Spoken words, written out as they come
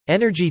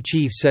Energy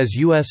chief says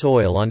U.S.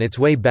 oil on its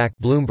way back.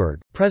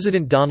 Bloomberg.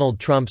 President Donald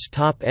Trump's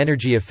top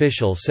energy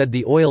official said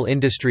the oil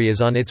industry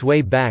is on its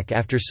way back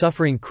after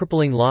suffering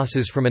crippling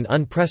losses from an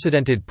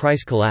unprecedented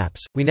price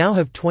collapse. We now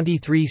have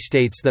 23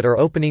 states that are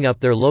opening up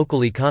their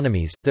local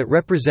economies. That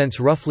represents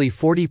roughly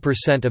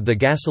 40% of the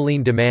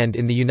gasoline demand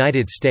in the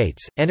United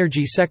States,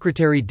 Energy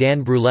Secretary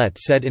Dan Brouillette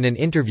said in an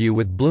interview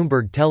with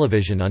Bloomberg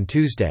Television on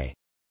Tuesday.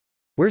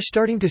 We're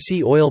starting to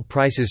see oil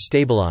prices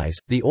stabilize.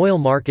 The oil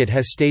market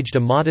has staged a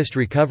modest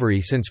recovery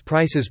since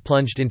prices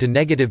plunged into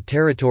negative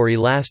territory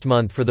last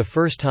month for the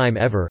first time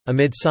ever,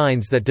 amid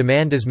signs that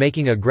demand is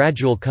making a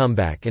gradual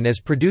comeback and as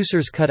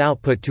producers cut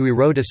output to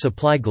erode a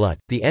supply glut.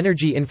 The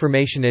Energy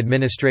Information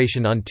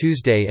Administration on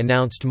Tuesday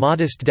announced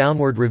modest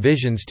downward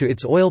revisions to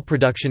its oil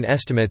production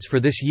estimates for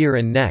this year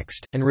and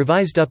next, and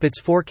revised up its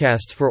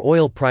forecasts for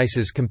oil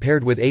prices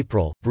compared with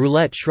April.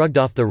 Brouillette shrugged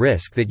off the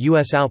risk that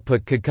U.S.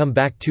 output could come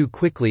back too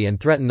quickly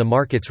and threaten the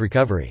market's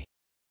recovery.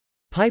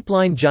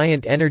 Pipeline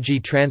giant Energy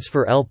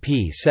Transfer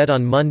LP said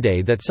on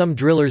Monday that some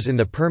drillers in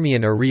the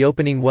Permian are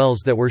reopening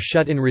wells that were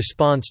shut in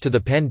response to the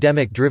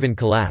pandemic-driven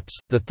collapse.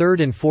 The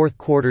third and fourth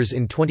quarters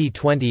in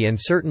 2020 and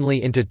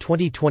certainly into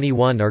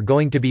 2021 are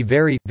going to be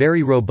very,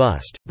 very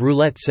robust,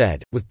 Brouillette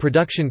said, with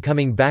production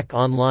coming back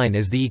online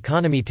as the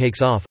economy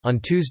takes off. On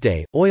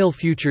Tuesday, oil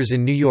futures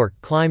in New York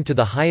climbed to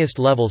the highest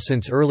level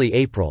since early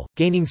April,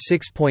 gaining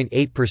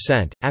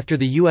 6.8%, after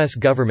the U.S.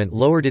 government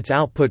lowered its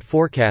output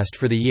forecast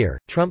for the year.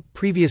 Trump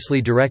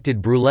previously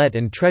directed Brouillette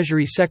and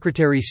Treasury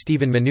Secretary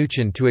Steven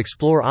Mnuchin to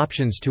explore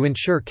options to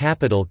ensure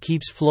capital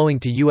keeps flowing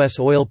to U.S.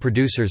 oil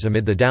producers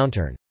amid the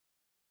downturn.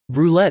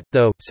 Brouillette,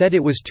 though, said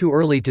it was too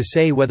early to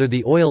say whether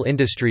the oil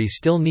industry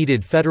still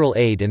needed federal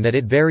aid and that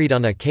it varied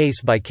on a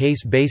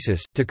case-by-case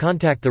basis. To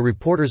contact the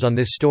reporters on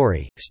this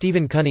story,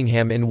 Stephen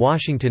Cunningham in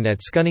Washington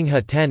at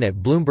Scunningham10 at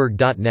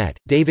Bloomberg.net,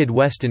 David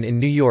Weston in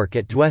New York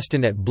at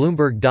Dweston at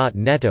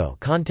Bloomberg.net.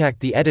 Contact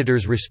the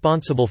editors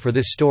responsible for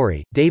this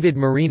story, David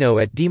Marino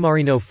at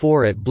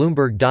DiMarino4 at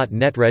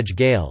Bloomberg.net. Reg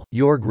Gale,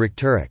 Jorg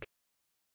Rikturek.